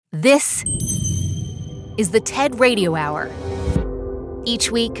This is the TED Radio Hour. Each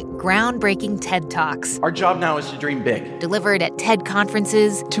week, groundbreaking TED Talks. Our job now is to dream big. Delivered at TED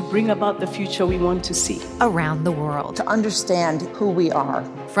conferences. To bring about the future we want to see. Around the world. To understand who we are.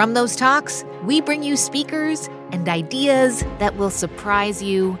 From those talks, we bring you speakers and ideas that will surprise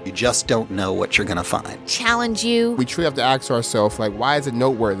you. You just don't know what you're going to find. Challenge you. We truly have to ask ourselves, why is it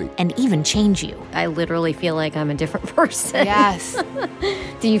noteworthy? And even change you. I literally feel like I'm a different person. Yes.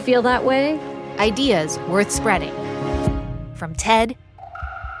 Do you feel that way? Ideas worth spreading. From TED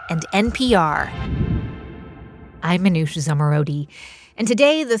and NPR. I'm Manoush Zomorodi, and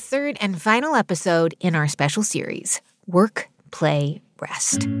today the third and final episode in our special series, Work, Play,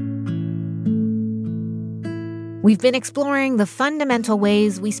 Rest. We've been exploring the fundamental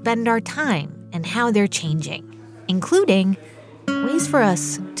ways we spend our time and how they're changing, including ways for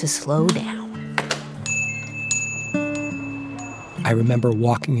us to slow down. I remember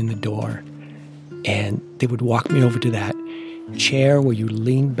walking in the door, and they would walk me over to that chair where you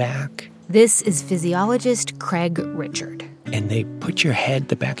lean back. This is physiologist Craig Richard. And they put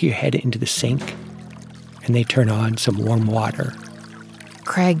the back of your head into the sink, and they turn on some warm water.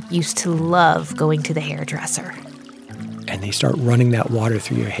 Craig used to love going to the hairdresser. And they start running that water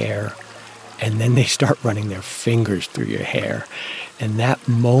through your hair, and then they start running their fingers through your hair. And that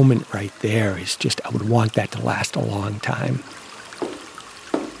moment right there is just, I would want that to last a long time.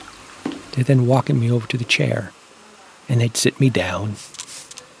 They're then walking me over to the chair, and they'd sit me down,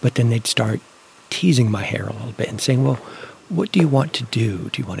 but then they'd start teasing my hair a little bit and saying, well, what do you want to do?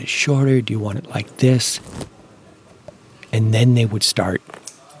 Do you want it shorter? Do you want it like this? And then they would start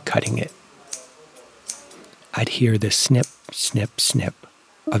cutting it. I'd hear the snip, snip, snip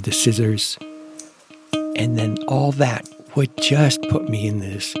of the scissors, and then all that would just put me in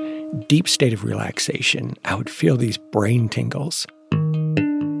this deep state of relaxation. I would feel these brain tingles.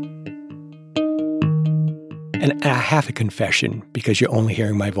 And I have a confession, because you're only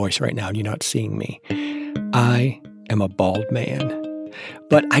hearing my voice right now and you're not seeing me. I am a bald man,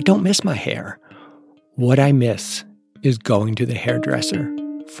 but I don't miss my hair. What I miss is going to the hairdresser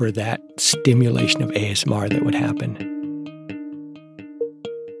for that stimulation of ASMR that would happen.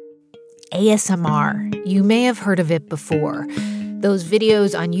 ASMR. You may have heard of it before. Those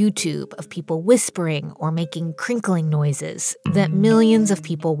videos on YouTube of people whispering or making crinkling noises that millions of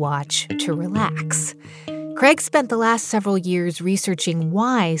people watch to relax. Craig spent the last several years researching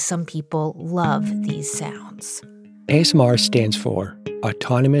why some people love these sounds. ASMR stands for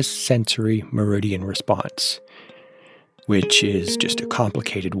Autonomous Sensory Meridian Response, which is just a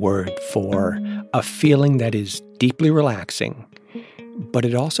complicated word for a feeling that is deeply relaxing, but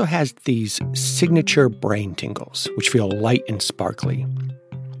it also has these signature brain tingles, which feel light and sparkly.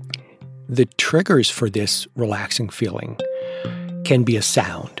 The triggers for this relaxing feeling can be a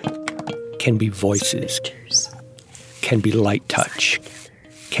sound, can be voices, can be light touch,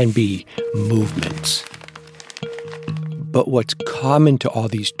 can be movements. But what's common to all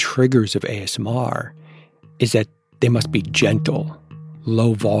these triggers of ASMR is that they must be gentle,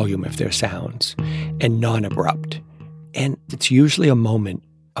 low volume if they're sounds, and non-abrupt. And it's usually a moment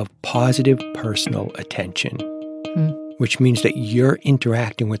of positive personal attention, which means that you're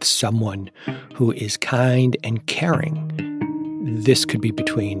interacting with someone who is kind and caring. This could be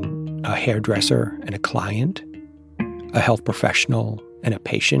between a hairdresser and a client, a health professional and a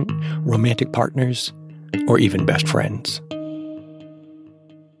patient, romantic partners, or even best friends.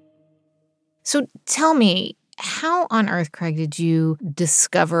 So tell me, how on earth, Craig, did you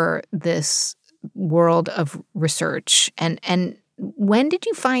discover this world of research? And when did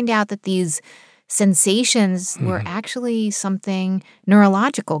you find out that these sensations were actually something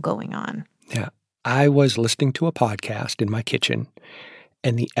neurological going on? Yeah. I was listening to a podcast in my kitchen,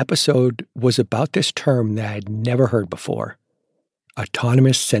 and the episode was about this term that I'd never heard before,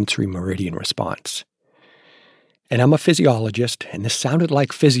 Autonomous Sensory Meridian Response. And I'm a physiologist, and this sounded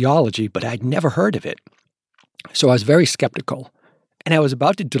like physiology, but I'd never heard of it. So I was very skeptical, and I was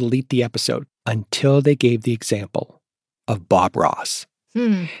about to delete the episode until they gave the example of Bob Ross.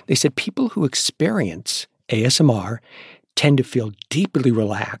 They said people who experience ASMR tend to feel deeply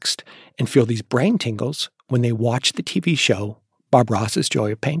relaxed and feel these brain tingles when they watch the TV show Bob Ross's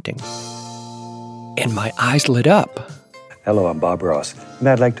Joy of Painting. And my eyes lit up. Hello, I'm Bob Ross, and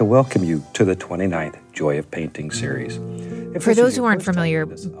I'd like to welcome you to the 29th Joy of Painting series. For those who aren't familiar,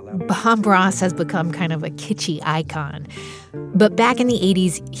 Bob Ross has become kind of a kitschy icon. But back in the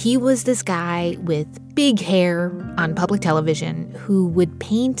 80s, he was this guy with big hair on public television who would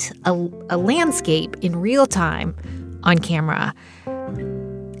paint a landscape in real time on camera.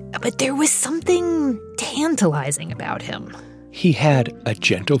 But there was something tantalizing about him. He had a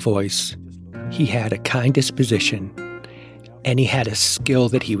gentle voice, he had a kind disposition, and he had a skill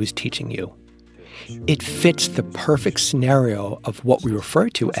that he was teaching you. It fits the perfect scenario of what we refer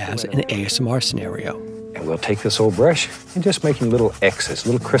to as an ASMR scenario. And we'll take this old brush and just making little X's,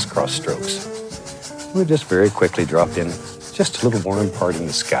 little crisscross strokes. We'll just very quickly drop in just a little warm part in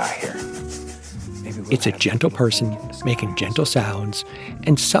the sky here. It's a gentle person making gentle sounds,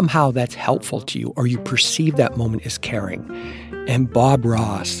 and somehow that's helpful to you, or you perceive that moment as caring. And Bob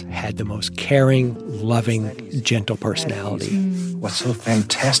Ross had the most caring, loving, gentle personality. What's so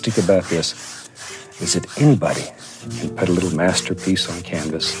fantastic about this is that anybody can put a little masterpiece on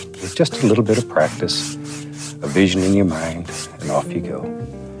canvas with just a little bit of practice, a vision in your mind, and off you go.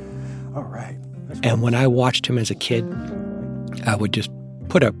 All right. And when I watched him as a kid, I would just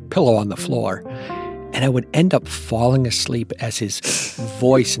put a pillow on the floor, and I would end up falling asleep as his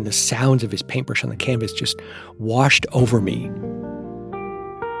voice and the sounds of his paintbrush on the canvas just washed over me.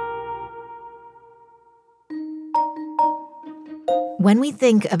 When we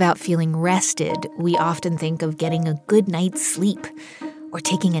think about feeling rested, we often think of getting a good night's sleep or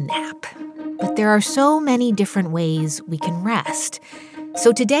taking a nap. But there are so many different ways we can rest.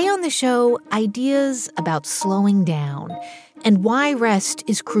 So today on the show, ideas about slowing down and why rest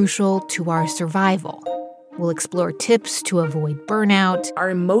is crucial to our survival. We'll explore tips to avoid burnout. Our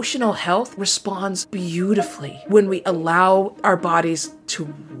emotional health responds beautifully when we allow our bodies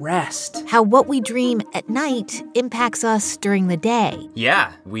to rest. How what we dream at night impacts us during the day.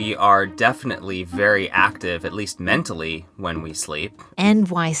 Yeah, we are definitely very active, at least mentally, when we sleep. And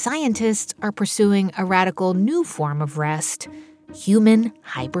why scientists are pursuing a radical new form of rest, human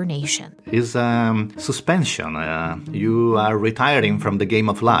hibernation. Is suspension. You are retiring from the game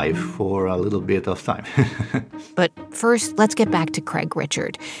of life for a little bit of time. But first, let's get back to Craig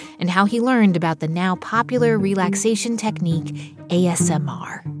Richard and how he learned about the now popular relaxation technique,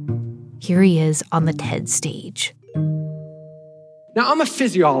 ASMR. Here he is on the TED stage. Now, I'm a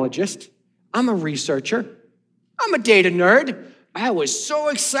physiologist. I'm a researcher. I'm a data nerd. I was so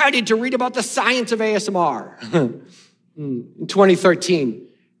excited to read about the science of ASMR. In 2013,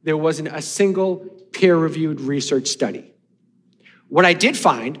 there wasn't a single peer-reviewed research study. What I did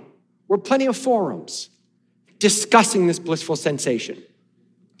find were plenty of forums discussing this blissful sensation.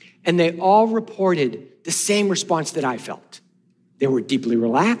 And they all reported the same response that I felt. They were deeply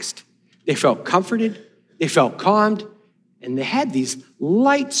relaxed, they felt comforted, they felt calmed, and they had these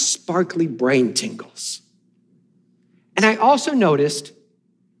light, sparkly brain tingles. And I also noticed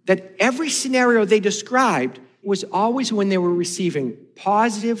that every scenario they described was always when they were receiving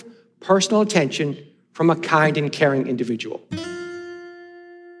positive personal attention from a kind and caring individual.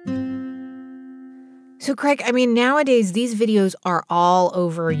 So, Craig, nowadays these videos are all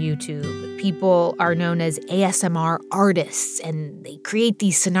over YouTube. People are known as ASMR artists, and they create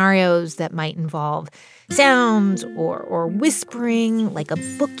these scenarios that might involve sounds or whispering, like a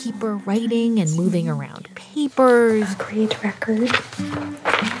bookkeeper writing and moving around papers. Create record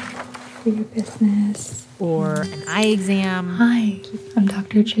for your business. Or an eye exam. Hi, I'm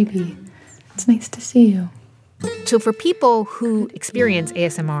Dr. JB. It's nice to see you. So for people who experience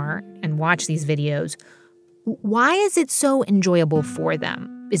ASMR and watch these videos, why is it so enjoyable for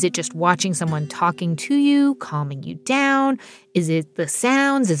them? Is it just watching someone talking to you, calming you down? Is it the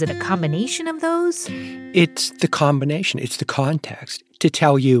sounds? Is it a combination of those? It's the combination. It's the context to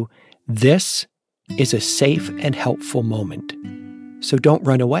tell you this is a safe and helpful moment. So don't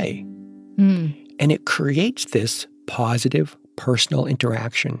run away. And it creates this positive personal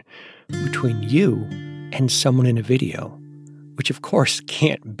interaction between you and someone in a video, which of course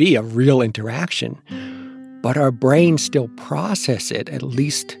can't be a real interaction, but our brains still process it, at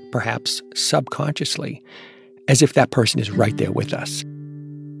least perhaps subconsciously, as if that person is right there with us.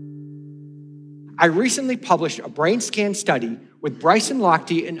 I recently published a brain scan study with Bryson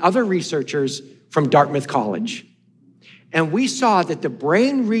Lochte and other researchers from Dartmouth College. And we saw that the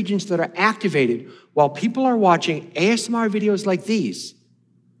brain regions that are activated while people are watching ASMR videos like these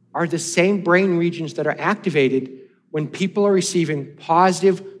are the same brain regions that are activated when people are receiving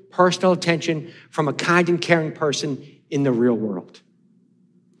positive personal attention from a kind and caring person in the real world.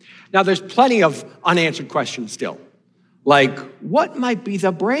 Now, there's plenty of unanswered questions still, like what might be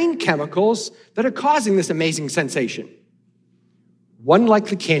the brain chemicals that are causing this amazing sensation? One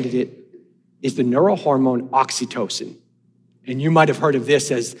likely candidate is the neurohormone oxytocin. And you might have heard of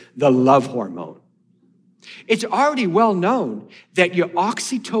this as the love hormone. It's already well known that your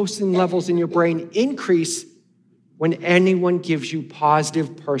oxytocin levels in your brain increase when anyone gives you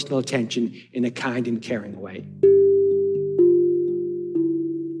positive personal attention in a kind and caring way.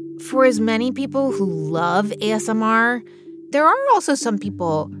 For as many people who love ASMR, there are also some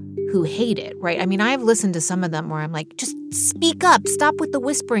people who hate it, right? I mean, I've listened to some of them where I'm like, just speak up, stop with the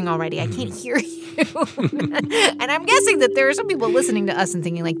whispering already. I can't hear you. And I'm guessing that there are some people listening to us and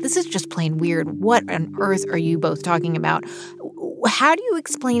thinking like, this is just plain weird. What on earth are you both talking about? How do you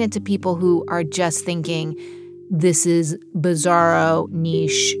explain it to people who are just thinking this is bizarro,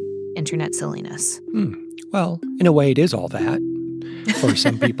 niche internet silliness? Well, in a way, it is all that for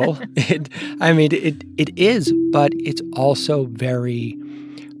some people. It is, but it's also very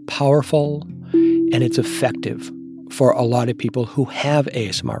powerful and it's effective for a lot of people who have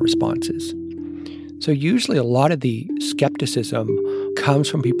ASMR responses. So usually a lot of the skepticism comes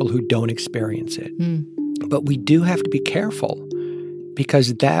from people who don't experience it. But we do have to be careful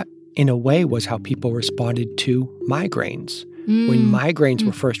because that, in a way, was how people responded to migraines. When migraines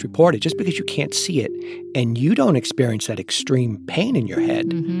were first reported, just because you can't see it and you don't experience that extreme pain in your head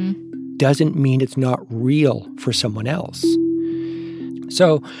doesn't mean it's not real for someone else.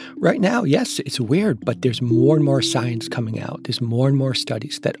 So right now, yes, it's weird, but there's more and more science coming out. There's more and more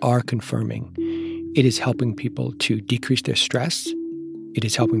studies that are confirming it is helping people to decrease their stress. It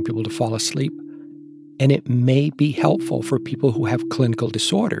is helping people to fall asleep. And it may be helpful for people who have clinical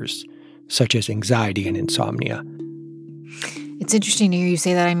disorders, such as anxiety and insomnia. It's interesting to hear you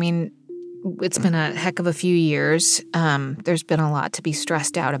say that. I mean, it's been a heck of a few years. There's been a lot to be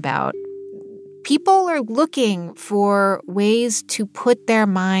stressed out about. People are looking for ways to put their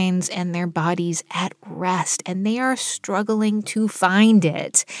minds and their bodies at rest, and they are struggling to find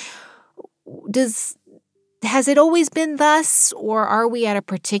it. Has it always been thus, or are we at a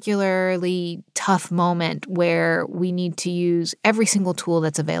particularly tough moment where we need to use every single tool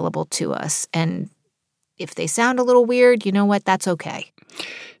that's available to us? And if they sound a little weird, you know what? That's okay.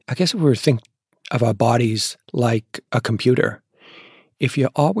 I guess if we were to think of our bodies like a computer, if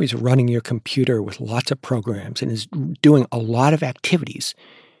you're always running your computer with lots of programs and is doing a lot of activities,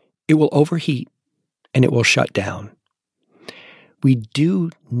 it will overheat and it will shut down. We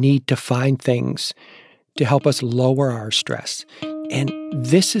do need to find things to help us lower our stress. And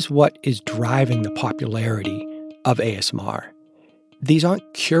this is what is driving the popularity of ASMR. These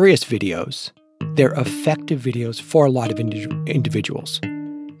aren't curious videos. They're effective videos for a lot of individuals.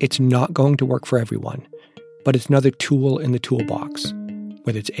 It's not going to work for everyone, but it's another tool in the toolbox.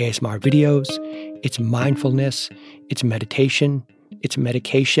 Whether it's ASMR videos, it's mindfulness, it's meditation, it's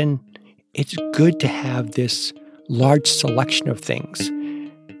medication, it's good to have this large selection of things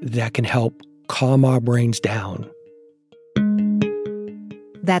that can help calm our brains down.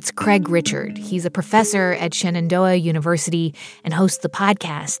 That's Craig Richard. He's a professor at Shenandoah University and hosts the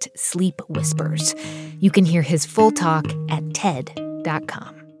podcast Sleep Whispers. You can hear his full talk at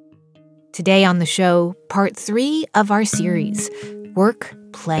TED.com. Today on the show, part 3 of our series, Work,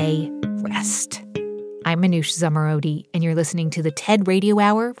 Play, Rest. I'm Manoush Zomorodi, and you're listening to the TED Radio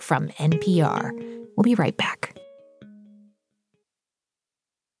Hour from NPR. We'll be right back.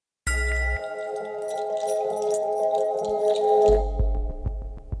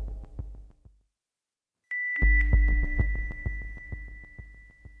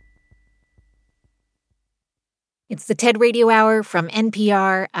 It's the TED Radio Hour from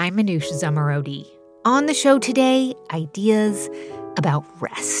NPR. I'm Manoush Zomorodi. On the show today, ideas about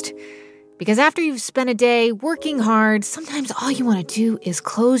rest. Because after you've spent a day working hard, sometimes all you want to do is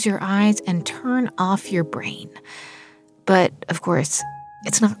close your eyes and turn off your brain. But, of course,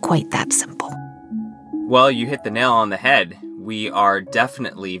 it's not quite that simple. Well, you hit the nail on the head. We are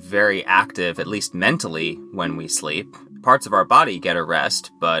definitely very active, at least mentally, when we sleep. Parts of our body get a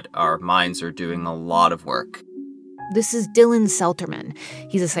rest, but our minds are doing a lot of work. This is Dylan Selterman.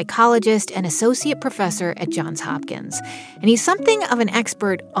 He's a psychologist and associate professor at Johns Hopkins. And he's something of an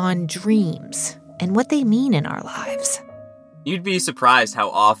expert on dreams and what they mean in our lives. You'd be surprised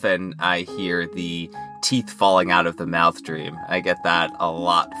how often I hear the teeth falling out of the mouth dream. I get that a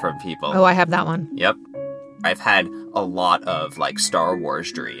lot from people. Oh, I have that one. Yep. I've had a lot of, Star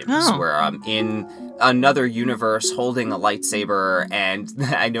Wars dreams where I'm in another universe holding a lightsaber, and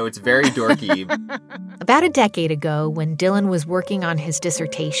I know it's very dorky. About a decade ago, when Dylan was working on his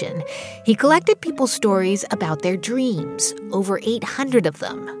dissertation, he collected people's stories about their dreams, over 800 of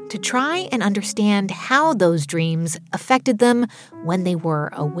them, to try and understand how those dreams affected them when they were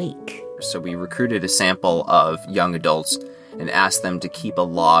awake. So we recruited a sample of young adults and asked them to keep a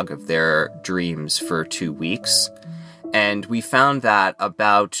log of their dreams for 2 weeks. And we found that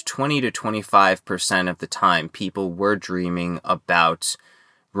about 20 to 25% of the time, people were dreaming about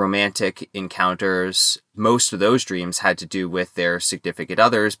romantic encounters. Most of those dreams had to do with their significant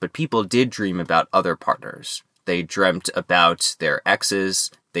others, but people did dream about other partners. They dreamt about their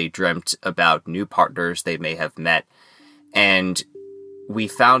exes. They dreamt about new partners they may have met. And we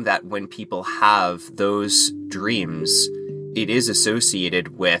found that when people have those dreams, it is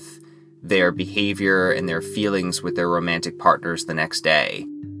associated with their behavior and their feelings with their romantic partners the next day.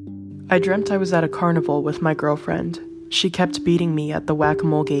 I dreamt I was at a carnival with my girlfriend. She kept beating me at the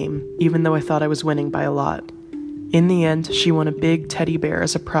whack-a-mole game, even though I thought I was winning by a lot. In the end, she won a big teddy bear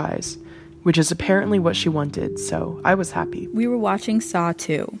as a prize, which is apparently what she wanted, so I was happy. We were watching Saw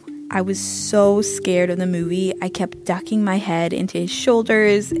 2. I was so scared of the movie, I kept ducking my head into his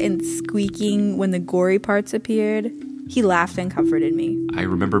shoulders and squeaking when the gory parts appeared. He laughed and comforted me. I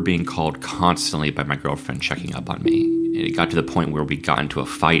remember being called constantly by my girlfriend checking up on me. And it got to the point where we got into a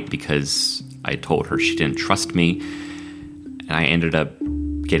fight because I told her she didn't trust me. And I ended up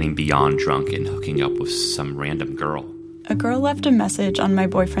getting beyond drunk and hooking up with some random girl. A girl left a message on my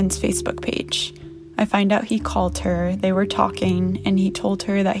boyfriend's Facebook page. I find out he called her, they were talking, and he told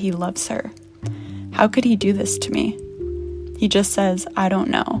her that he loves her. How could he do this to me? He just says, I don't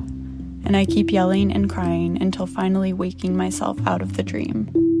know. And I keep yelling and crying until finally waking myself out of the dream.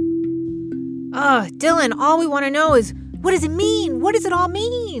 Dylan, all we want to know is, what does it mean? What does it all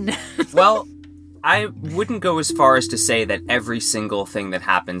mean? Well, I wouldn't go as far as to say that every single thing that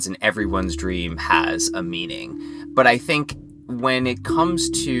happens in everyone's dream has a meaning. But I think when it comes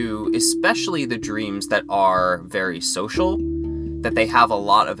to especially the dreams that are very social, that they have a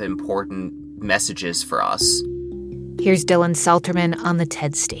lot of important messages for us. Here's Dylan Selterman on the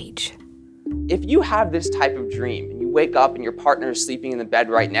TED stage. If you have this type of dream and you wake up and your partner is sleeping in the bed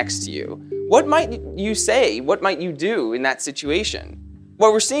right next to you, what might you say? What might you do in that situation?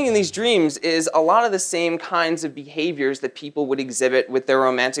 What we're seeing in these dreams is a lot of the same kinds of behaviors that people would exhibit with their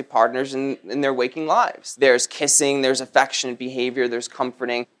romantic partners in their waking lives. There's kissing, there's affectionate behavior, there's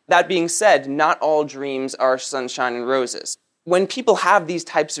comforting. That being said, not all dreams are sunshine and roses. When people have these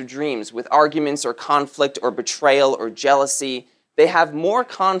types of dreams with arguments or conflict or betrayal or jealousy, they have more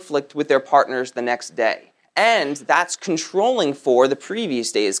conflict with their partners the next day. And that's controlling for the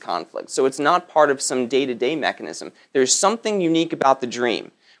previous day's conflict. So it's not part of some day-to-day mechanism. There's something unique about the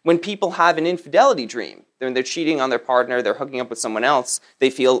dream. When people have an infidelity dream, they're cheating on their partner, they're hooking up with someone else, they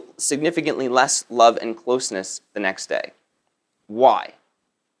feel significantly less love and closeness the next day. Why?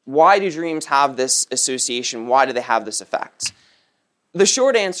 Why do dreams have this association? Why do they have this effect? The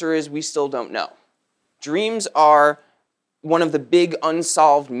short answer is we still don't know. Dreams are one of the big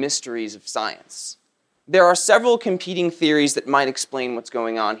unsolved mysteries of science. There are several competing theories that might explain what's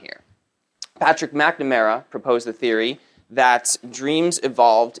going on here. Patrick McNamara proposed the theory that dreams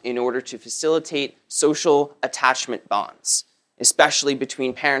evolved in order to facilitate social attachment bonds, especially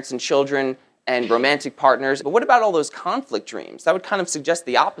between parents and children and romantic partners. But what about all those conflict dreams? That would kind of suggest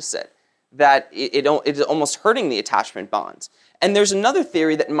the opposite, that it's almost hurting the attachment bonds. And there's another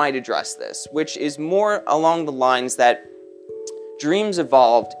theory that might address this, which is more along the lines that dreams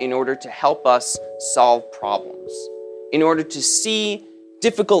evolved in order to help us solve problems, in order to see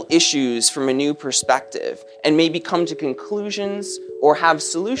difficult issues from a new perspective and maybe come to conclusions or have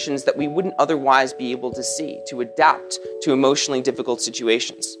solutions that we wouldn't otherwise be able to see, to adapt to emotionally difficult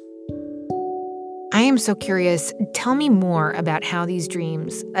situations. I am so curious. Tell me more about how these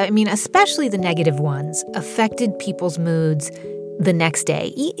dreams, especially the negative ones, affected people's moods the next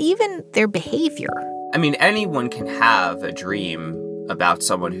day, even their behavior. Anyone can have a dream about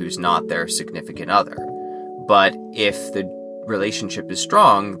someone who's not their significant other. But if the relationship is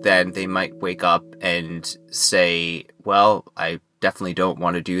strong, then they might wake up and say, well, I definitely don't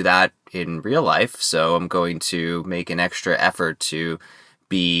want to do that in real life, so I'm going to make an extra effort to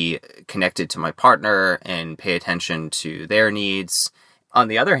be connected to my partner and pay attention to their needs. On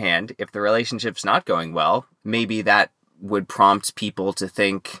the other hand, if the relationship's not going well, maybe that would prompt people to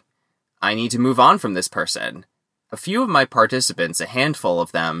think, I need to move on from this person. A few of my participants, a handful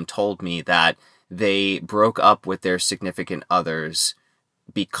of them, told me that they broke up with their significant others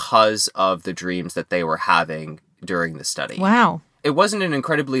because of the dreams that they were having during the study. Wow. It wasn't an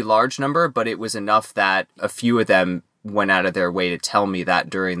incredibly large number, but it was enough that a few of them went out of their way to tell me that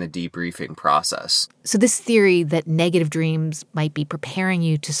during the debriefing process. So this theory that negative dreams might be preparing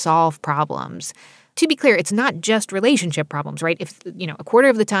you to solve problems, to be clear, it's not just relationship problems, right? If, a quarter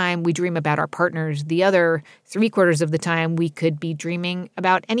of the time we dream about our partners, the other 3/4 of the time we could be dreaming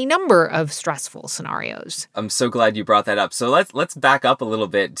about any number of stressful scenarios. I'm so glad you brought that up. So let's back up a little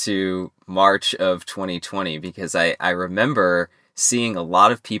bit to March of 2020, because I remember seeing a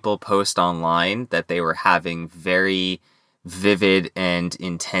lot of people post online that they were having very vivid and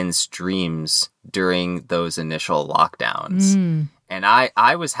intense dreams during those initial lockdowns. And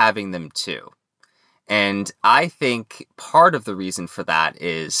I was having them too. And I think part of the reason for that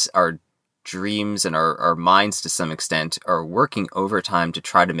is our dreams and our minds to some extent are working overtime to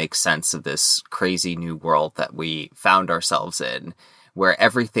try to make sense of this crazy new world that we found ourselves in, where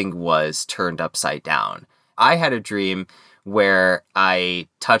everything was turned upside down. I had a dream where I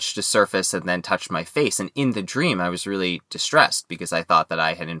touched a surface and then touched my face. And in the dream, I was really distressed because I thought that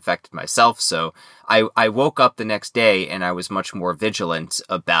I had infected myself. So I woke up the next day and I was much more vigilant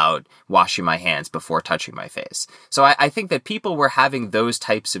about washing my hands before touching my face. So I think that people were having those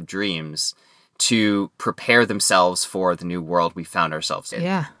types of dreams to prepare themselves for the new world we found ourselves in.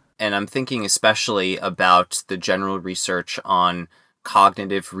 Yeah. And I'm thinking especially about the general research on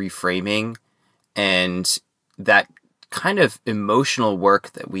cognitive reframing and that kind of emotional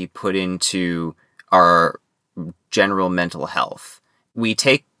work that we put into our general mental health. We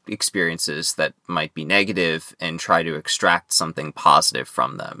take experiences that might be negative and try to extract something positive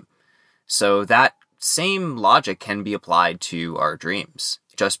from them. So that same logic can be applied to our dreams.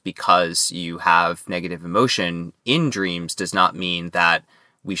 Just because you have negative emotion in dreams does not mean that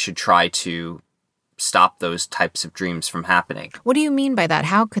we should try to stop those types of dreams from happening. What do you mean by that?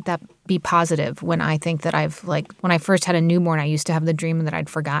 How could that be positive when I think that when I first had a newborn, I used to have the dream that I'd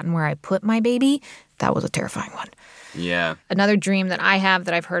forgotten where I put my baby? That was a terrifying one. Yeah. Another dream that I have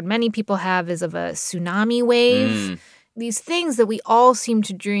that I've heard many people have is of a tsunami wave. These things that we all seem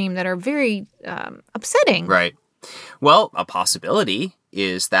to dream that are very upsetting. Right. Well, a possibility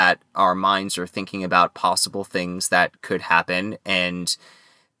is that our minds are thinking about possible things that could happen, and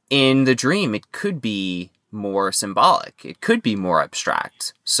in the dream, it could be more symbolic. It could be more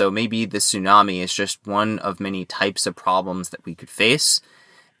abstract. So maybe the tsunami is just one of many types of problems that we could face.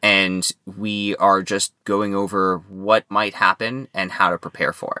 And we are just going over what might happen and how to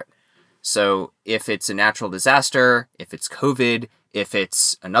prepare for it. So if it's a natural disaster, if it's COVID, if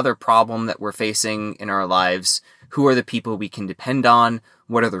it's another problem that we're facing in our lives, who are the people we can depend on?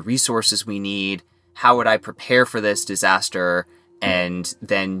 What are the resources we need? How would I prepare for this disaster? And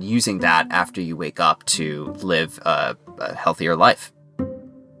then using that after you wake up to live a healthier life.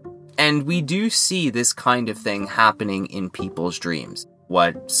 And we do see this kind of thing happening in people's dreams,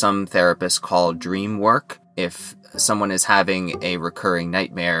 what some therapists call dream work. If someone is having a recurring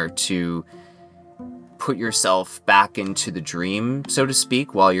nightmare, to put yourself back into the dream, so to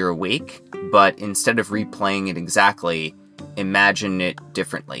speak, while you're awake, but instead of replaying it exactly, imagine it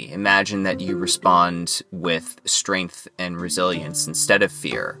differently. Imagine that you respond with strength and resilience instead of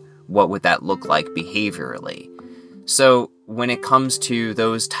fear. What would that look like behaviorally? So when it comes to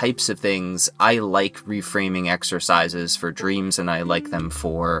those types of things, I like reframing exercises for dreams, and I like them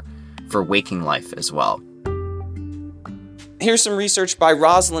for waking life as well. Here's some research by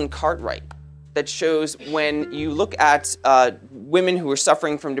Rosalind Cartwright that shows when you look at women who are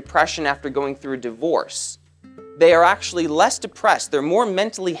suffering from depression after going through a divorce, they are actually less depressed. They're more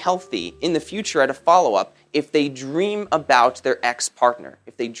mentally healthy in the future at a follow-up if they dream about their ex-partner,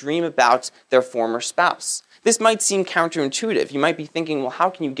 if they dream about their former spouse. This might seem counterintuitive. You might be thinking, well, how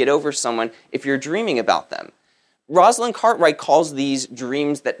can you get over someone if you're dreaming about them? Rosalind Cartwright calls these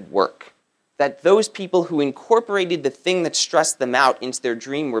dreams that work, that those people who incorporated the thing that stressed them out into their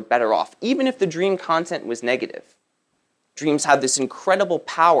dream were better off, even if the dream content was negative. Dreams have this incredible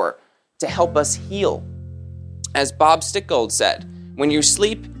power to help us heal. As Bob Stickgold said, when you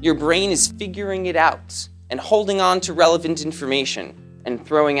sleep, your brain is figuring it out and holding on to relevant information and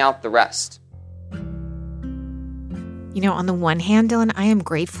throwing out the rest. You know, on the one hand, Dylan, I am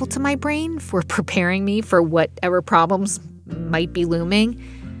grateful to my brain for preparing me for whatever problems might be looming.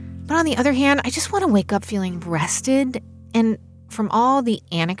 But on the other hand, I just want to wake up feeling rested. And from all the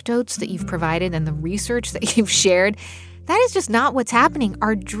anecdotes that you've provided and the research that you've shared, that is just not what's happening.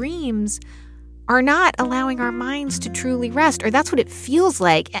 Our dreams are not allowing our minds to truly rest, or that's what it feels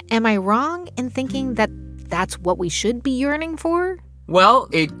like. Am I wrong in thinking that that's what we should be yearning for? Well,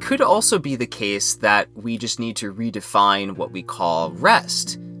 it could also be the case that we just need to redefine what we call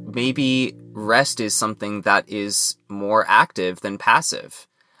rest. Maybe rest is something that is more active than passive.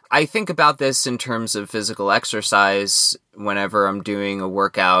 I think about this in terms of physical exercise whenever I'm doing a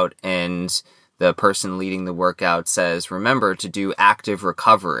workout and the person leading the workout says, remember to do active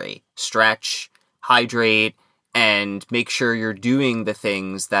recovery, stretch, hydrate, and make sure you're doing the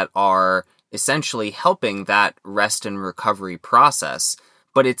things that are essentially helping that rest and recovery process.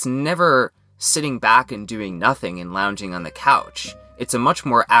 But it's never sitting back and doing nothing and lounging on the couch. It's a much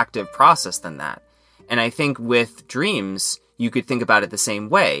more active process than that. And I think with dreams, you could think about it the same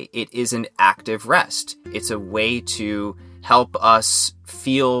way. It is an active rest. It's a way to help us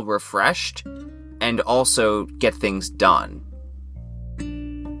feel refreshed and also get things done.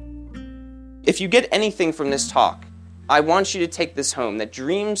 If you get anything from this talk, I want you to take this home, that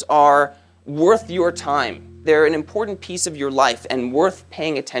dreams are worth your time. They're an important piece of your life and worth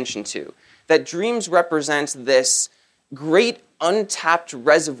paying attention to. That dreams represent this great untapped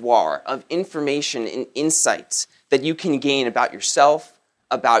reservoir of information and insights that you can gain about yourself,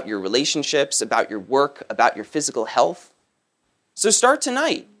 about your relationships, about your work, about your physical health. So start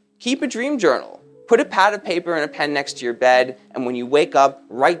tonight. Keep a dream journal. Put a pad of paper and a pen next to your bed, and when you wake up,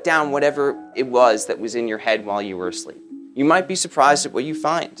 write down whatever it was that was in your head while you were asleep. You might be surprised at what you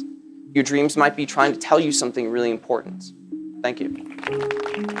find. Your dreams might be trying to tell you something really important. Thank you.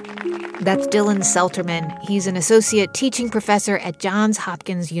 That's Dylan Selterman. He's an associate teaching professor at Johns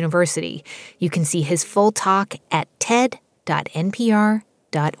Hopkins University. You can see his full talk at ted.npr.org.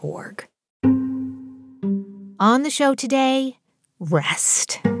 On the show today,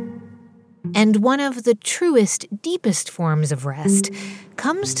 rest. And one of the truest, deepest forms of rest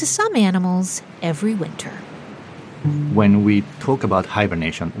comes to some animals every winter. When we talk about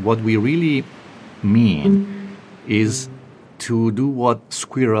hibernation, what we really mean is to do what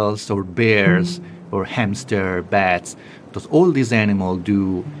squirrels or bears or hamster, bats, all these animals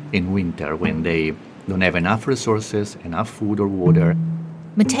do in winter when they don't have enough resources, enough food or water.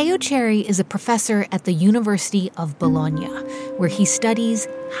 Matteo Cherry is a professor at the University of Bologna, where he studies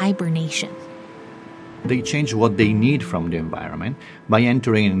hibernation. They change what they need from the environment by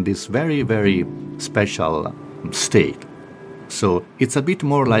entering in this very, very special state. So it's a bit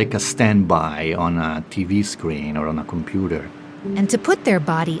more like a standby on a TV screen or on a computer. And to put their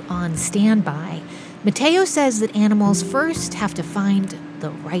body on standby, Matteo says that animals first have to find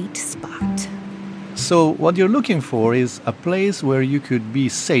the right spot. So what you're looking for is a place where you could be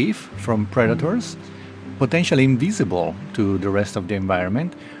safe from predators, potentially invisible to the rest of the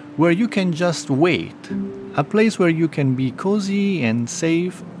environment, where you can just wait. A place where you can be cozy and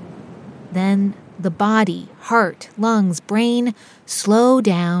safe. Then the body, heart, lungs, brain slow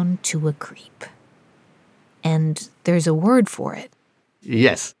down to a creep. And there's a word for it.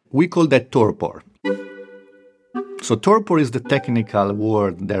 Yes, we call that torpor. So torpor is the technical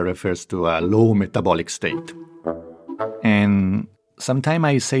word that refers to a low metabolic state. And sometimes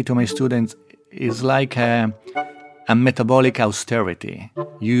I say to my students, it's like a metabolic austerity.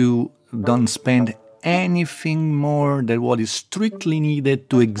 You don't spend anything more than what is strictly needed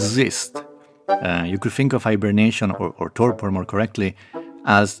to exist. You could think of hibernation, or torpor more correctly,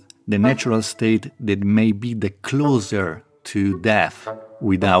 as the natural state that may be the closer to death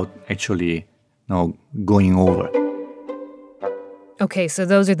without actually going over. Okay, so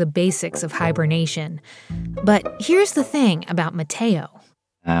those are the basics of hibernation. But here's the thing about Matteo.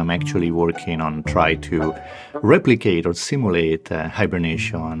 I'm actually working on trying to replicate or simulate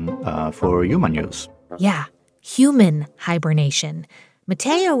hibernation for human use. Yeah, human hibernation.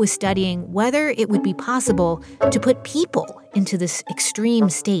 Matteo was studying whether it would be possible to put people into this extreme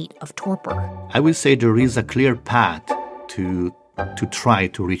state of torpor. I would say there is a clear path to try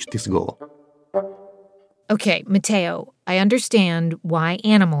to reach this goal. Okay, Matteo, I understand why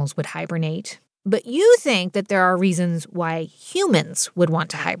animals would hibernate, but you think that there are reasons why humans would want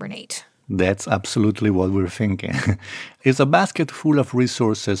to hibernate. That's absolutely what we're thinking. It's a basket full of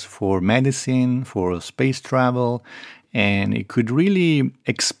resources for medicine, for space travel, and it could really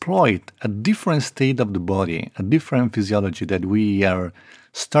exploit a different state of the body, a different physiology that we are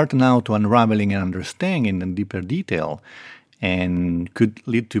starting now to unraveling and understanding in deeper detail, and could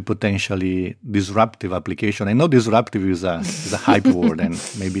lead to potentially disruptive application. I know disruptive is a hype word and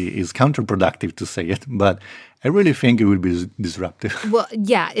maybe is counterproductive to say it, but I really think it will be disruptive. Well,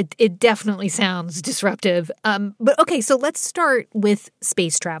 yeah, it definitely sounds disruptive. But okay, so let's start with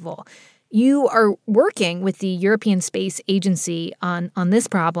space travel. You are working with the European Space Agency on this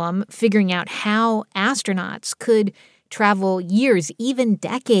problem, figuring out how astronauts could travel years, even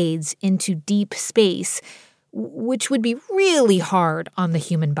decades, into deep space, which would be really hard on the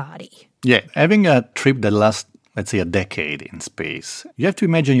human body. Yeah, having a trip that lasts, let's say, a decade in space, you have to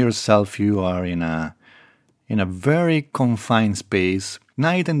imagine yourself, you are in a very confined space,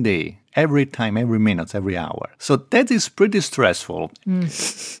 night and day, every time, every minute, every hour. So that is pretty stressful.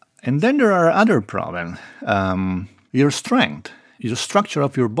 And then there are other problems. Your strength, your structure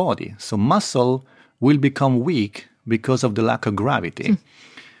of your body. So muscle will become weak because of the lack of gravity.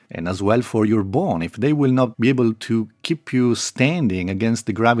 And as well for your bone, if they will not be able to keep you standing against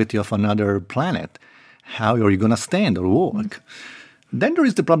the gravity of another planet, how are you going to stand or walk? Then there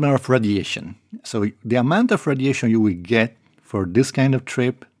is the problem of radiation. So the amount of radiation you will get for this kind of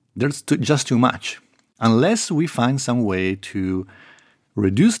trip, there's just too much. Unless we find some way to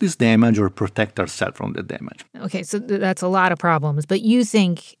reduce this damage or protect ourselves from the damage. Okay, so that's a lot of problems. But you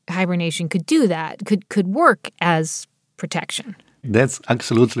think hibernation could do that, could work as protection? That's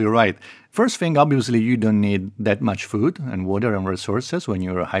absolutely right. First thing, obviously, you don't need that much food and water and resources when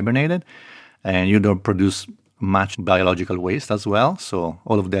you're hibernated, and you don't produce much biological waste as well, so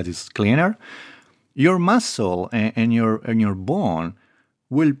all of that is cleaner. Your muscle and your bone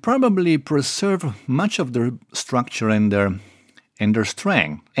will probably preserve much of their structure and their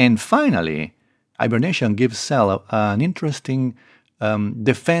strength. And finally, hibernation gives cell an interesting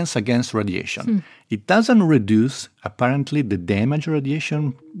defense against radiation. It doesn't reduce, apparently, the damage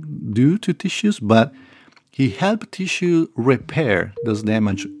radiation do to tissues, but it helps tissue repair those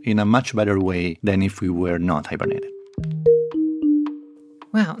damage in a much better way than if we were not hibernated.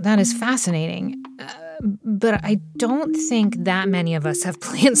 Wow, that is fascinating. But I don't think that many of us have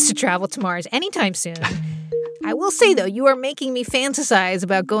plans to travel to Mars anytime soon. I will say, though, you are making me fantasize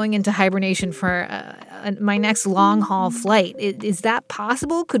about going into hibernation for my next long-haul flight. Is that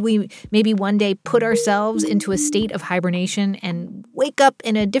possible? Could we maybe one day put ourselves into a state of hibernation and wake up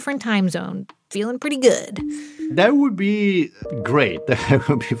in a different time zone, feeling pretty good? That would be great. That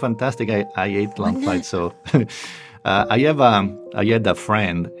would be fantastic. I hate long flights, so... I had a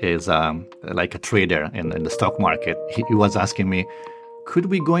friend is like a trader in the stock market. He was asking me, could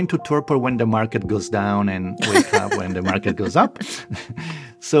we go into torpor when the market goes down and wake up when the market goes up?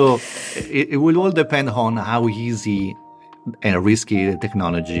 So it will all depend on how easy and risky the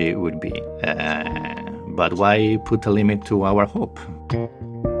technology would be. But why put a limit to our hope?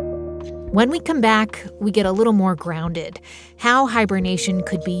 When we come back, we get a little more grounded. How hibernation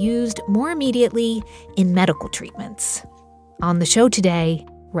could be used more immediately in medical treatments. On the show today,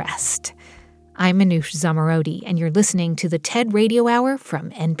 rest. I'm Manoush Zomorodi, and you're listening to the TED Radio Hour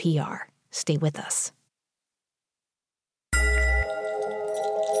from NPR. Stay with us.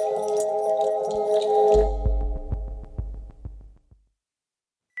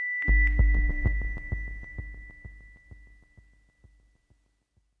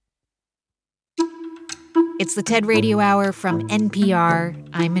 It's the TED Radio Hour from NPR.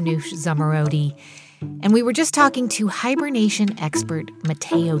 I'm Manoush Zomorodi. And we were just talking to hibernation expert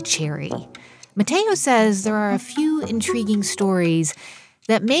Matteo Cherry. Matteo says there are a few intriguing stories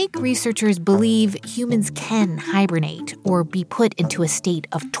that make researchers believe humans can hibernate or be put into a state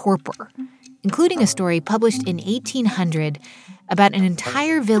of torpor, including a story published in 1800 about an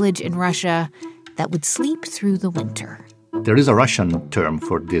entire village in Russia that would sleep through the winter. There is a Russian term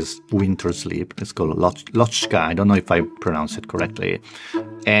for this winter sleep. It's called lochka. I don't know if I pronounce it correctly.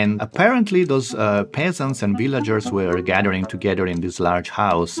 And apparently those peasants and villagers were gathering together in this large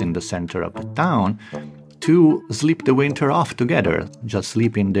house in the center of the town to sleep the winter off together, just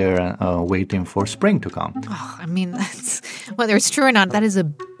sleeping there waiting for spring to come. Oh, I mean, that's, whether it's true or not, that is a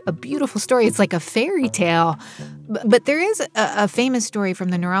beautiful story. It's like a fairy tale. But there is a famous story from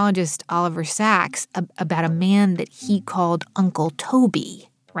the neurologist Oliver Sacks about a man that he called Uncle Toby,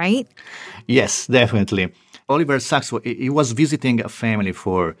 right? Yes, definitely. Oliver Sacks, he was visiting a family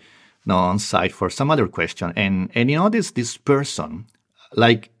on site for some other question. And he noticed this person,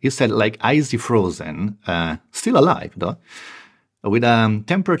 like he said, like icy frozen, still alive, though, with a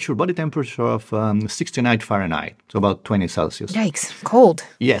body temperature of 69 Fahrenheit, so about 20 Celsius. Yikes, cold.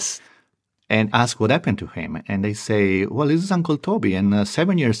 Yes. And ask what happened to him. And they say, well, this is Uncle Toby. And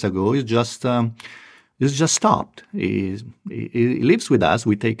 7 years ago, he's just stopped. He lives with us.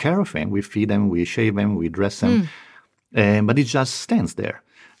 We take care of him. We feed him. We shave him. We dress him. But he just stands there.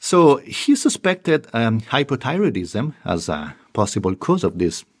 So he suspected hypothyroidism as a possible cause of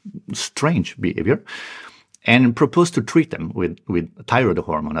this strange behavior and proposed to treat him with thyroid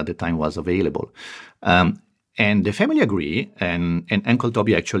hormone at the time was available. And the family agreed. And Uncle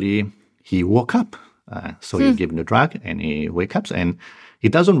Toby actually... he woke up, so he gave him the drug, and he wakes up, and he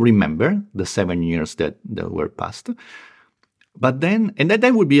doesn't remember the 7 years that were passed. But then, and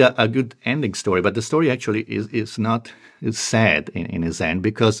that would be a good ending story, but the story actually is sad in his end,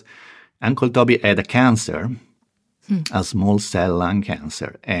 because Uncle Toby had a cancer, a small cell lung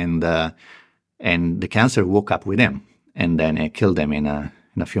cancer, and the cancer woke up with him, and then it killed him in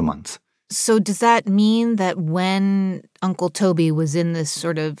a few months. So does that mean that when Uncle Toby was in this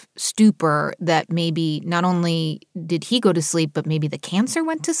sort of stupor, that maybe not only did he go to sleep, but maybe the cancer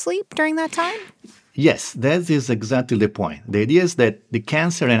went to sleep during that time? Yes, that is exactly the point. The idea is that the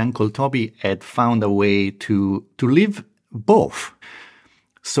cancer and Uncle Toby had found a way to live both.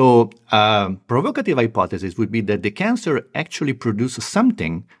 So a provocative hypothesis would be that the cancer actually produced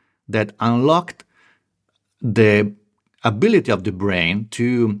something that unlocked the ability of the brain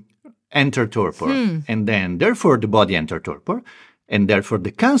to enter torpor. And then, therefore, the body entered torpor. And therefore,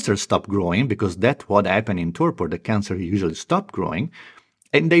 the cancer stopped growing, because that's what happened in torpor. The cancer usually stopped growing.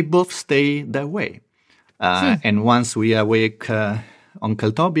 And they both stay that way. And once we awake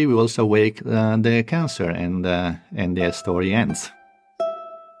Uncle Toby, we also wake the cancer, and the story ends.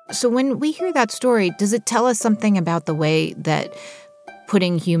 So when we hear that story, does it tell us something about the way that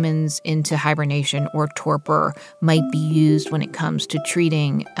putting humans into hibernation or torpor might be used when it comes to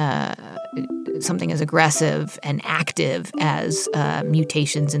treating something as aggressive and active as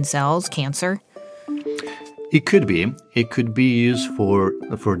mutations in cells, cancer? It could be. It could be used for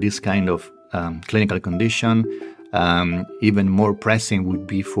this kind of clinical condition. Even more pressing would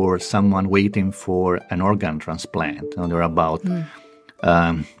be for someone waiting for an organ transplant. There are about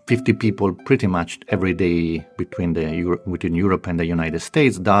 50 people pretty much every day within Europe and the United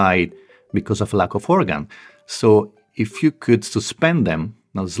States died because of lack of organ. So if you could suspend them,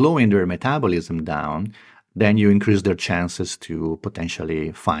 slowing their metabolism down, then you increase their chances to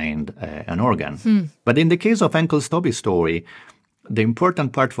potentially find an organ. But in the case of Uncle Toby's story, the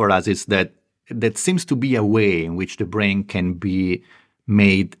important part for us is that seems to be a way in which the brain can be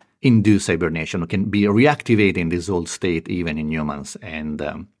made induce hibernation, or can be reactivating this old state even in humans. And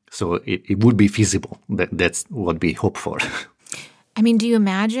so it would be feasible. That's what we hope for. I mean, do you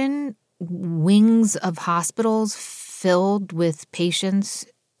imagine wings of hospitals filled with patients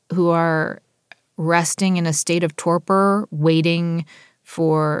who are resting in a state of torpor, waiting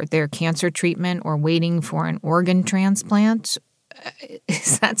for their cancer treatment or waiting for an organ transplant?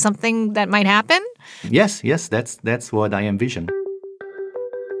 Is that something that might happen? Yes, that's what I envision.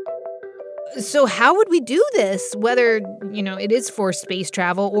 So how would we do this, whether, it is for space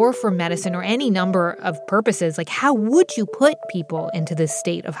travel or for medicine or any number of purposes? Like, how would you put people into this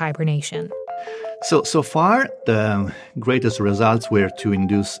state of hibernation? So far, the greatest results were to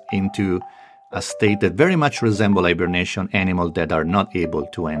induce into a state that very much resemble hibernation animals that are not able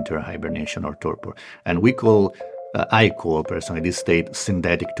to enter hibernation or torpor. And I call personally this state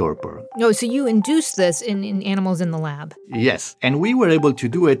synthetic torpor. No, so you induced this in animals in the lab? Yes, and we were able to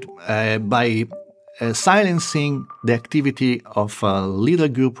do it by silencing the activity of a little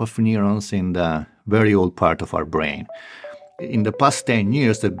group of neurons in the very old part of our brain. In the past 10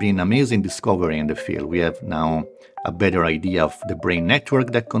 years, there have been amazing discovery in the field. We have now a better idea of the brain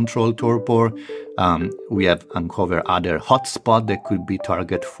network that control torpor. We have uncovered other hotspots that could be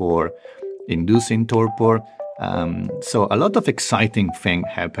target for inducing torpor. So a lot of exciting things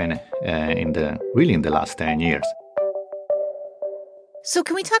happen in the last 10 years. So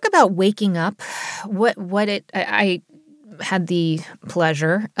can we talk about waking up? I had the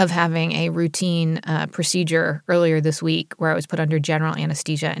pleasure of having a routine procedure earlier this week where I was put under general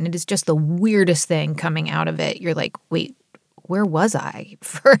anesthesia, and it is just the weirdest thing coming out of it. You're like, wait, where was I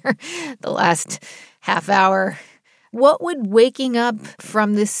for the last half hour? What would waking up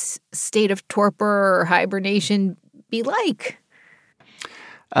from this state of torpor or hibernation be like?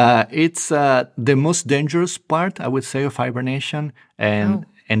 It's the most dangerous part, I would say, of hibernation. And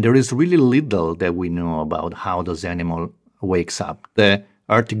there is really little that we know about how this animal wakes up. The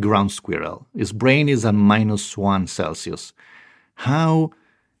Arctic ground squirrel, his brain is at -1 Celsius. How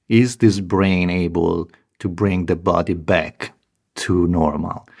is this brain able to bring the body back to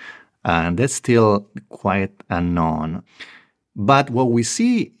normal? And that's still quite unknown. But what we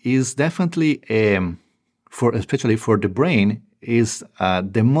see is definitely, especially for the brain, is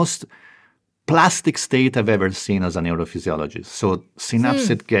the most plastic state I've ever seen as a neurophysiologist. So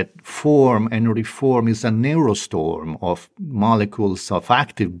synapses get formed and reformed. It's a neurostorm of molecules, of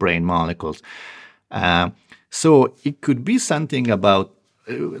active brain molecules. So it could be something about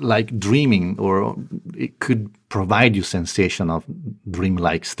like dreaming, or it could provide you sensation of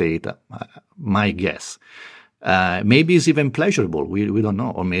dreamlike state, my guess. Maybe it's even pleasurable, we don't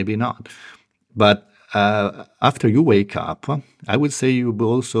know, or maybe not. But after you wake up, I would say you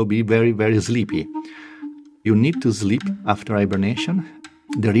will also be very, very sleepy. You need to sleep after hibernation.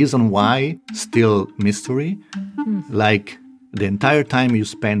 The reason why, still mystery. Like the entire time you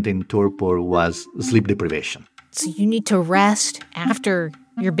spent in torpor was sleep deprivation. So you need to rest after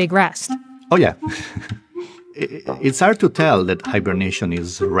your big rest. Oh, yeah. It's hard to tell that hibernation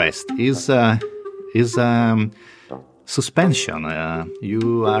is rest. Is suspension.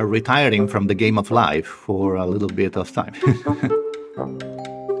 You are retiring from the game of life for a little bit of time.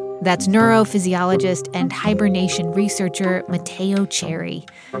 That's neurophysiologist and hibernation researcher Matteo Cherry.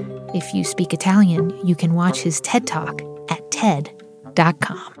 If you speak Italian, you can watch his TED Talk at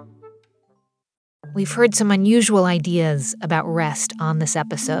TED.com. We've heard some unusual ideas about rest on this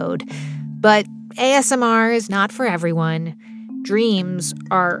episode, but ASMR is not for everyone. Dreams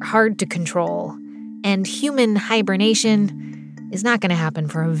are hard to control, and human hibernation is not going to happen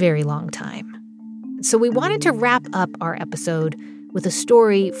for a very long time. So we wanted to wrap up our episode with a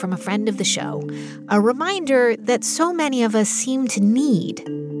story from a friend of the show, a reminder that so many of us seem to need,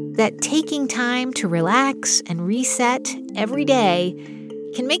 that taking time to relax and reset every day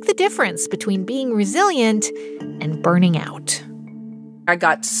can make the difference between being resilient and burning out. I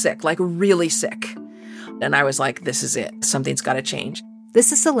got sick, like really sick. And I was like, this is it. Something's got to change.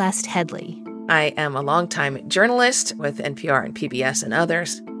 This is Celeste Headlee. I am a longtime journalist with NPR and PBS and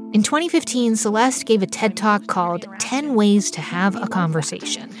others. In 2015, Celeste gave a TED Talk called 10 Ways to Have a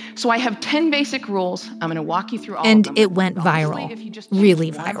Conversation. So I have 10 basic rules. I'm going to walk you through all and of them. It went viral,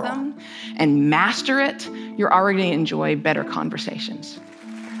 really viral. And master it, you're already going to enjoy better conversations.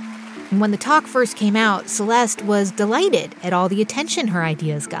 And when the talk first came out, Celeste was delighted at all the attention her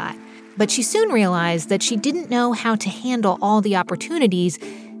ideas got. But she soon realized that she didn't know how to handle all the opportunities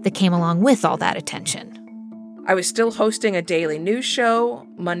that came along with all that attention. I was still hosting a daily news show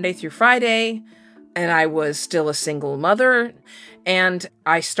Monday through Friday, and I was still a single mother, and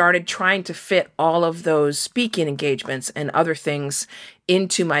I started trying to fit all of those speaking engagements and other things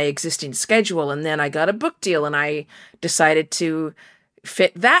into my existing schedule, and then I got a book deal, and I decided to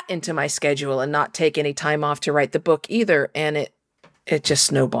fit that into my schedule and not take any time off to write the book either, and it just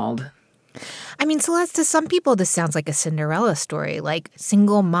snowballed. I mean, Celeste, to some people, this sounds like a Cinderella story, like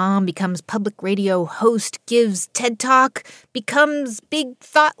single mom becomes public radio host, gives TED Talk, becomes big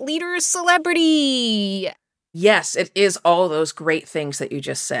thought leader celebrity. Yes, it is all those great things that you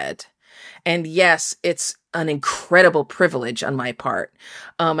just said. And yes, it's an incredible privilege on my part.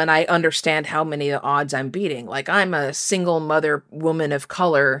 And I understand how many of the odds I'm beating. Like, I'm a single mother, woman of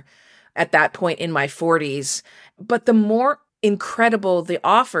color at that point in my 40s. But the more incredible the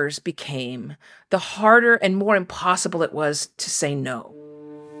offers became, the harder and more impossible it was to say no.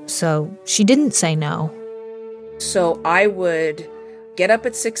 So she didn't say no. So I would get up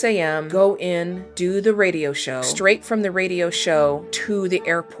at 6 a.m., go in, do the radio show, straight from the radio show to the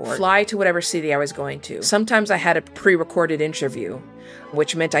airport, fly to whatever city I was going to. Sometimes I had a pre-recorded interview,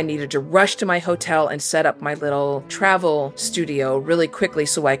 which meant I needed to rush to my hotel and set up my little travel studio really quickly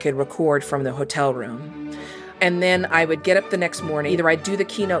so I could record from the hotel room. And then I would get up the next morning. Either I'd do the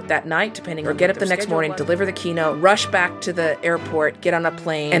keynote that night, depending, or get up the next morning, deliver the keynote, rush back to the airport, get on a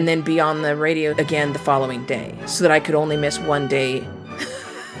plane, and then be on the radio again the following day so that I could only miss one day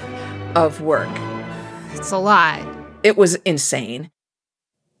of work. It's a lot. It was insane.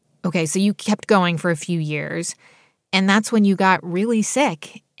 Okay, so you kept going for a few years, and that's when you got really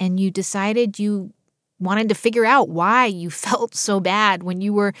sick, and you decided you wanted to figure out why you felt so bad when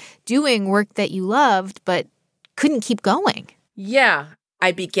you were doing work that you loved, but couldn't keep going. Yeah.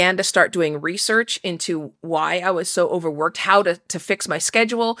 I began to start doing research into why I was so overworked, how to fix my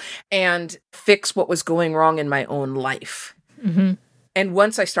schedule and fix what was going wrong in my own life. Mm-hmm. And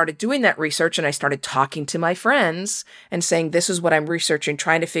once I started doing that research and I started talking to my friends and saying, this is what I'm researching,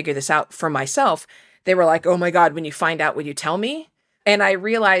 trying to figure this out for myself, they were like, oh my God, when you find out, will you tell me? And I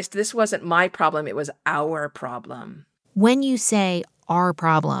realized this wasn't my problem, it was our problem. When you say our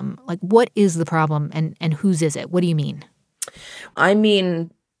problem, like what is the problem and whose is it? What do you mean? I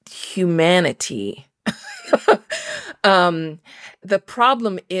mean humanity. The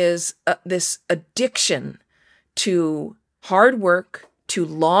problem is this addiction to hard work, to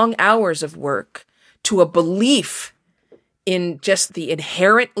long hours of work, to a belief in just the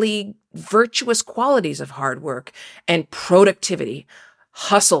inherently virtuous qualities of hard work and productivity,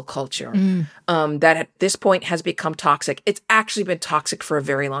 hustle culture, that at this point has become toxic. It's actually been toxic for a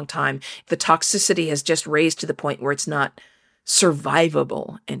very long time. The toxicity has just raised to the point where it's not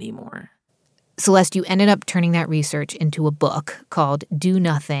survivable anymore. Celeste, you ended up turning that research into a book called Do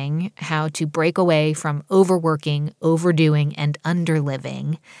Nothing: How to Break Away from Overworking, Overdoing, and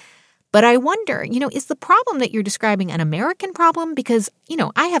Underliving. But I wonder, is the problem that you're describing an American problem? Because,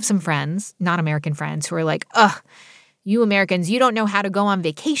 I have some friends, not American friends, who are like, ugh, you Americans, you don't know how to go on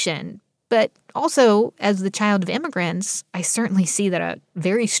vacation. But also, as the child of immigrants, I certainly see that a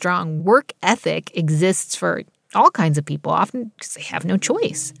very strong work ethic exists for all kinds of people, often because they have no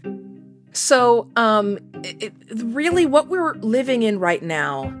choice. So, really what we're living in right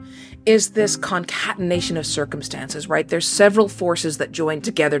now is this concatenation of circumstances, right? There's several forces that join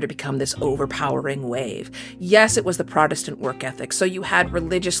together to become this overpowering wave. Yes, it was the Protestant work ethic. So you had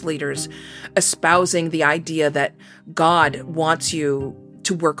religious leaders espousing the idea that God wants you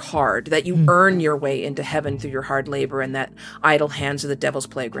to work hard, that you earn your way into heaven through your hard labor, and that idle hands are the devil's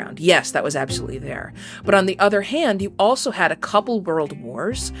playground. Yes, that was absolutely there. But on the other hand, you also had a couple world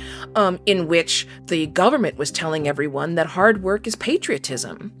wars in which the government was telling everyone that hard work is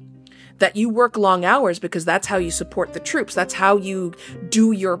patriotism, that you work long hours because that's how you support the troops. That's how you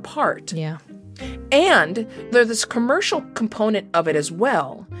do your part. Yeah. And there's this commercial component of it as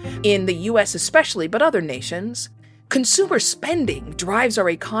well, in the US especially, but other nations. Consumer spending drives our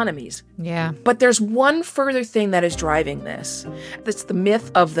economies. Yeah. But there's one further thing that is driving this. That's the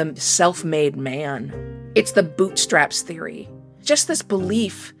myth of the self-made man. It's the bootstraps theory. Just this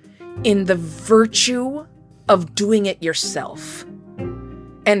belief in the virtue of doing it yourself,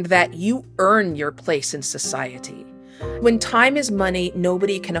 and that you earn your place in society. When time is money,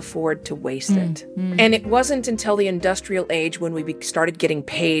 nobody can afford to waste it. And it wasn't until the industrial age when we started getting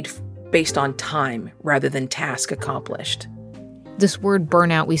paid based on time rather than task accomplished. This word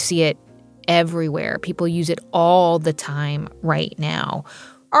burnout, we see it everywhere. People use it all the time right now.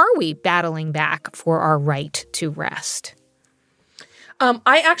 Are we battling back for our right to rest?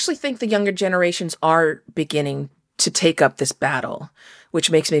 I actually think the younger generations are beginning to take up this battle, which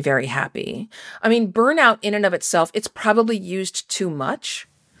makes me very happy. I mean, burnout in and of itself, it's probably used too much.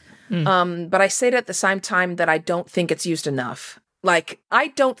 But I say it at the same time that I don't think it's used enough. Like, I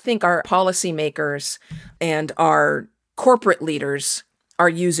don't think our policymakers and our corporate leaders are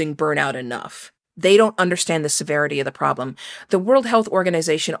using burnout enough. They don't understand the severity of the problem. The World Health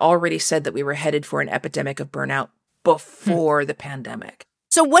Organization already said that we were headed for an epidemic of burnout before the pandemic.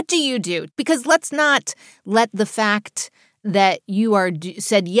 So what do you do? Because let's not let the fact that you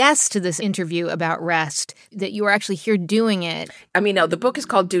said yes to this interview about rest, that you are actually here doing it. I mean, no, the book is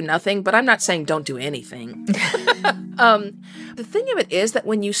called Do Nothing, but I'm not saying don't do anything. The thing of it is that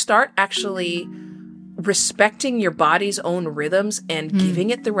when you start actually respecting your body's own rhythms and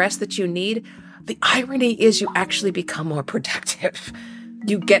giving it the rest that you need, the irony is you actually become more productive.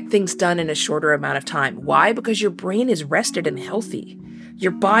 You get things done in a shorter amount of time. Why? Because your brain is rested and healthy.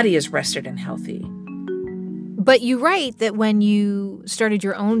 Your body is rested and healthy. But you write that when you started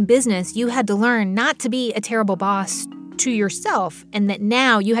your own business, you had to learn not to be a terrible boss to yourself, and that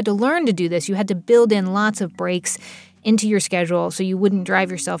now you had to learn to do this. You had to build in lots of breaks into your schedule so you wouldn't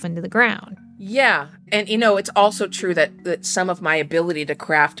drive yourself into the ground. Yeah. And, it's also true that some of my ability to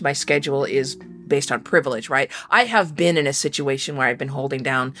craft my schedule is based on privilege, right? I have been in a situation where I've been holding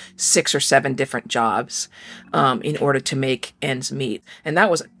down 6 or 7 different jobs in order to make ends meet. And that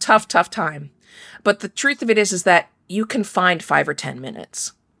was a tough, tough time. But the truth of it is that you can find 5 or 10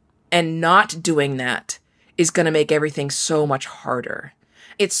 minutes. And not doing that is going to make everything so much harder.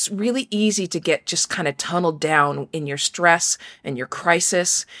 It's really easy to get just kind of tunneled down in your stress and your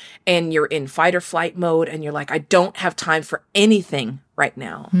crisis, and you're in fight or flight mode, and you're like, I don't have time for anything right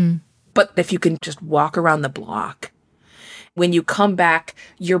now. But if you can just walk around the block, when you come back,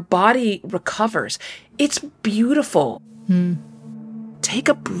 your body recovers. It's beautiful. Take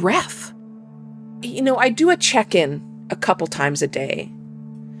a breath. I do a check-in a couple times a day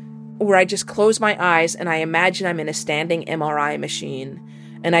where I just close my eyes and I imagine I'm in a standing MRI machine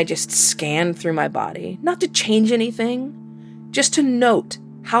and I just scan through my body, not to change anything, just to note,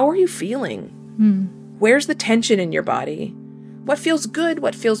 how are you feeling? Where's the tension in your body? What feels good?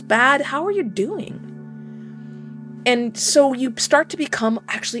 What feels bad? How are you doing? And so you start to become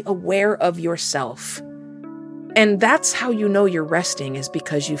actually aware of yourself. And that's how you know you're resting, is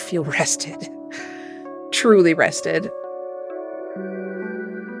because you feel rested. Truly rested.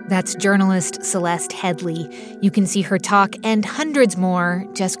 That's journalist Celeste Headlee. You can see her talk and hundreds more.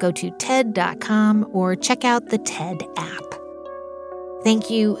 Just go to TED.com or check out the TED app. Thank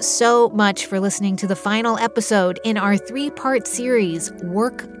you so much for listening to the final episode in our 3-part series,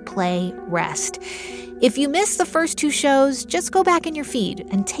 Work, Play, Rest. If you missed the first 2 shows, just go back in your feed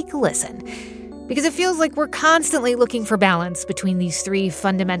and take a listen. Because it feels like we're constantly looking for balance between these 3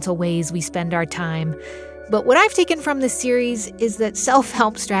 fundamental ways we spend our time. But what I've taken from this series is that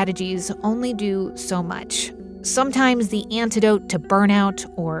self-help strategies only do so much. Sometimes the antidote to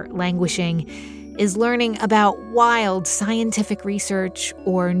burnout or languishing is learning about wild scientific research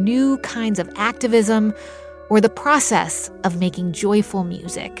or new kinds of activism or the process of making joyful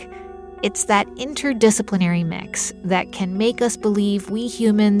music. It's that interdisciplinary mix that can make us believe we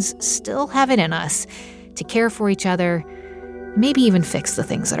humans still have it in us to care for each other, maybe even fix the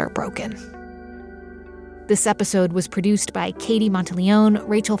things that are broken. This episode was produced by Katie Monteleone,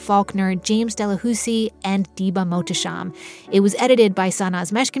 Rachel Faulkner, James Delahousie, and Diba Mohtasham. It was edited by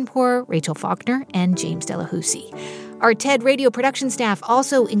Sanaz Meshkinpour, Rachel Faulkner, and James Delahousie. Our TED Radio production staff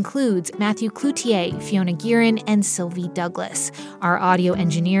also includes Matthew Cloutier, Fiona Guerin, and Sylvie Douglas. Our audio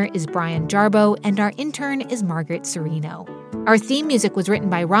engineer is Brian Jarbo, and our intern is Margaret Serino. Our theme music was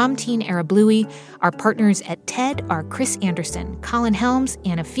written by Ramteen Arablouei. Our partners at TED are Chris Anderson, Colin Helms,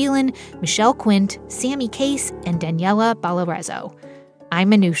 Anna Phelan, Michelle Quint, Sammy Case, and Daniela Balarezo.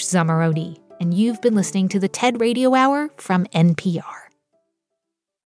 I'm Manoush Zomorodi, and you've been listening to the TED Radio Hour from NPR.